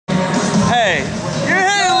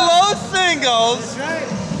goes. That's right.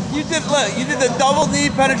 You did, look, you did the double knee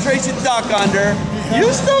penetration duck under.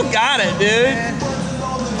 You still got it, dude. Man,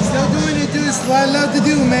 still doing it, dude. It's what I love to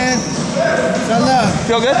do, man. It's what I love.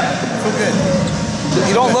 Feel good? Feel good.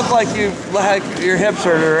 You don't look like you've like your hips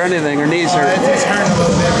hurt or anything or knees hurt. It's just hurting a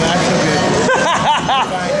little bit, but I feel good.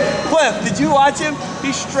 Cliff, did you watch him?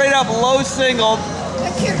 He straight up low singled.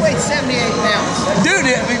 That kid weighed 78 pounds. Dude,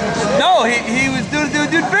 no, he was doing a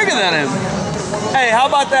dude bigger than him. Hey, how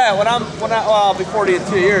about that? Well, I'll be 40 in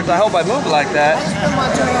 2 years. I hope I move like that. I just put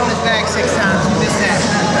Montoya on his back 6 times. You missed that.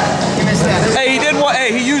 You missed that. Hey, he did what?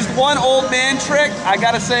 Hey, he used one old man trick. I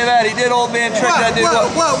gotta say that he did old man trick. That dude.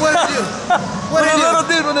 What did he do? What did he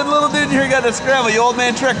do? When the little dude here got the scramble, you old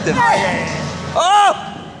man tricked him. Oh!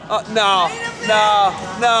 No. Wait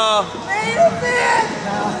a minute.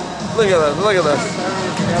 Look at this. Look at this.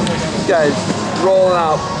 This guy's rolling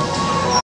out.